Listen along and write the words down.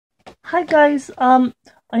Hi guys, I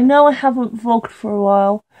know I haven't vlogged for a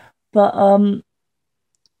while, but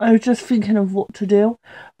I was just thinking of what to do,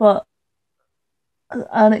 but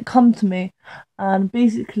and it come to me, and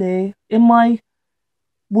basically in my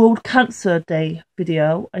World Cancer Day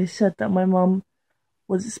video, I said that my mum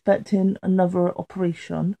was expecting another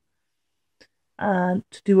operation and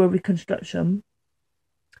to do a reconstruction,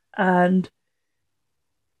 and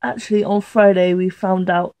actually on Friday we found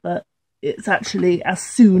out that it's actually as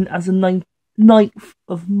soon as the 9th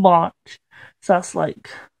of March, so that's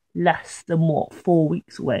like less than 4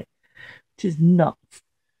 weeks away, which is nuts.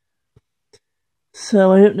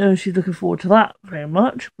 So I don't know if she's looking forward to that very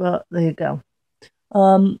much, but there you go.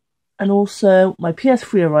 And also my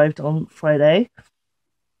PS3 arrived on Friday.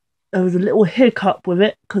 There was a little hiccup with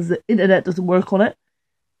it because the internet doesn't work on it,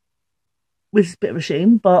 which is a bit of a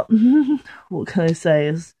shame, but what can I say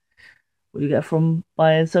is what you get from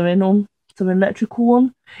buying something electrical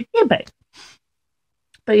on eBay.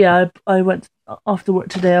 But yeah, I went after work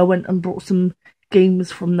today. I went and brought some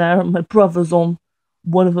games from there, and my brother's on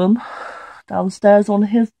one of them downstairs on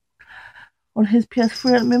his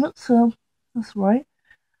PS3 at the moment, so that's right.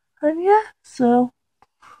 And yeah, so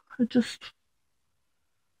I just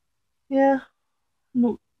not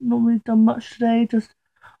really done much today. Just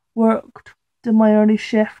worked, did my early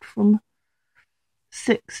shift from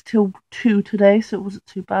 6 till 2 today, so it wasn't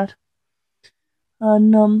too bad.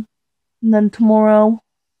 And then tomorrow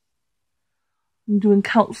I'm doing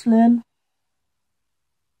counselling.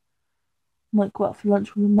 Might go out for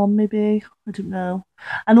lunch with my mum, maybe. I don't know.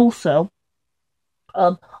 And also,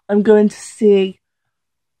 I'm going to see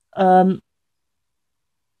Sally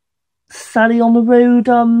on the road.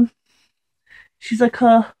 She's like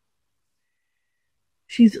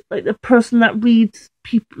the person that reads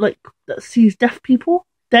people, like that sees dead people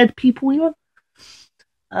even.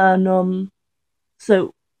 And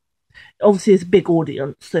so obviously it's a big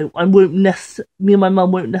audience, so me and my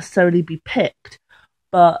mum won't necessarily be picked,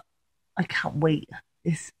 but I can't wait.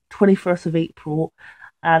 It's 21st of April,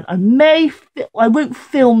 and I won't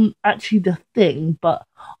film actually the thing, but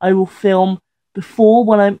I will film before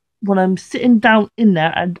when I'm sitting down in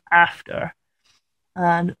there and after,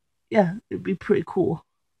 and yeah, it'd be pretty cool.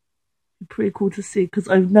 It'd be pretty cool to see because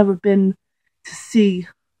I've never been to see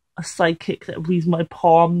a psychic that reads my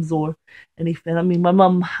palms or anything. I mean, my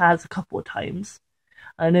mum has a couple of times.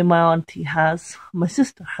 I know my auntie has. My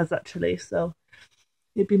sister has actually. So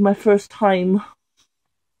it'd be my first time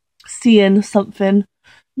seeing something.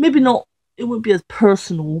 Maybe not. It wouldn't be as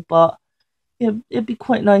personal, but it'd be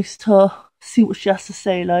quite nice to see what she has to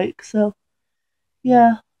say. Like, so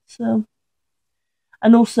yeah. So,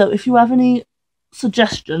 and also, if you have any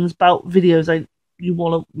suggestions about videos you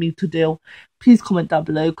want me to do, please comment down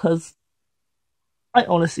below because I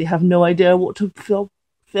honestly have no idea what to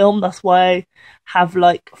film. That's why I have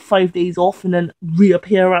like 5 days off and then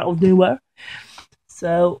reappear out of nowhere.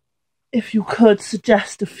 So if you could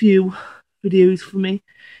suggest a few videos for me,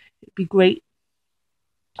 it'd be great.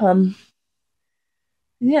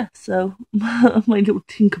 Yeah, so my little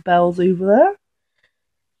Tinkerbell's over there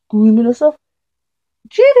grooming herself.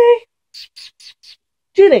 Ginny!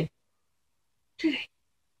 Ginny! Ginny!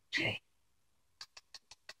 Ginny!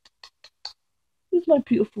 Who's my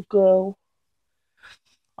beautiful girl?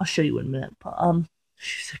 I'll show you in a minute, but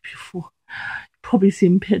she's so beautiful. You've probably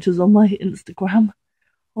seen pictures on my Instagram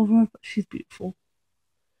of her, but she's beautiful.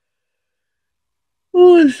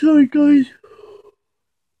 Oh, sorry guys.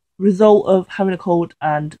 Result of having a cold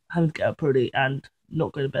and having to get up early and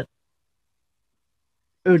not going to bed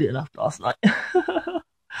early enough last night.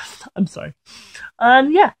 I'm sorry.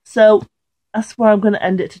 And yeah, so that's where I'm going to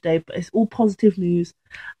end it today, but it's all positive news.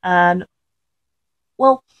 And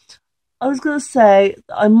well, I was going to say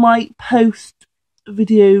that I might post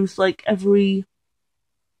videos like every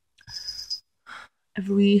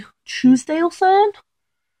Tuesday or so,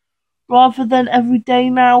 rather than every day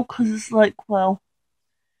now, because it's like, well,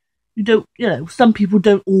 some people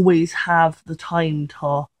don't always have the time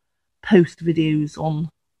to post videos on,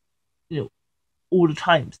 all the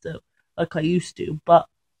time, so like I used to. But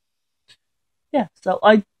yeah, so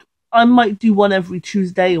I might do one every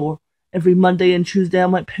Tuesday or every Monday and Tuesday. I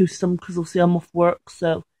might post some because obviously I'm off work,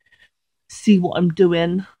 so see what I'm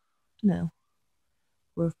doing,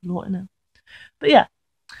 worth a lot, But yeah,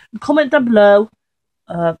 comment down below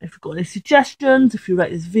if you've got any suggestions, if you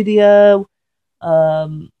like this video,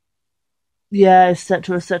 yeah,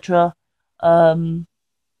 etc, etc.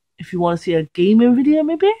 If you want to see a gaming video,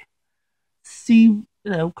 maybe see,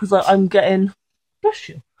 because I'm getting, bless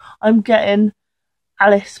you, I'm getting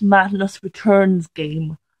Alice Madness Returns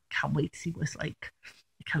game. Can't wait to see what it's like.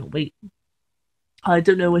 I can't wait. I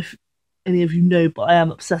don't know if any of you know, but I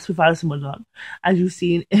am obsessed with Alice in Wonderland, as you've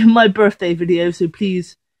seen in my birthday video. So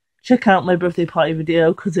please check out my birthday party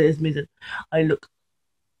video because it is amazing. I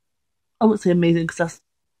wouldn't say amazing because that's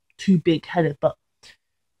too big headed, but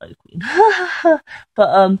like Queen.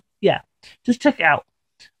 But yeah, just check it out.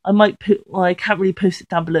 I might put, well, I can't really post it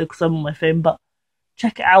down below because I'm on my phone, but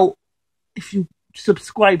check it out if you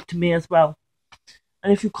subscribe to me as well.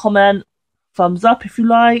 And if you comment, thumbs up if you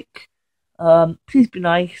like. Please be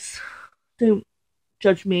nice. Don't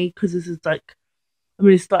judge me because this is like, I'm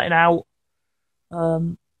really starting out.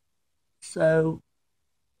 So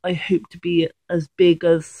I hope to be as big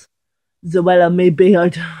as Zoella may be. I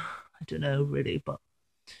don't know really, but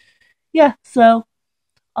yeah, so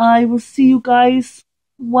I will see you guys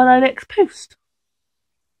when I next post.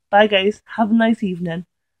 Bye guys, have a nice evening.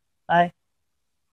 Bye.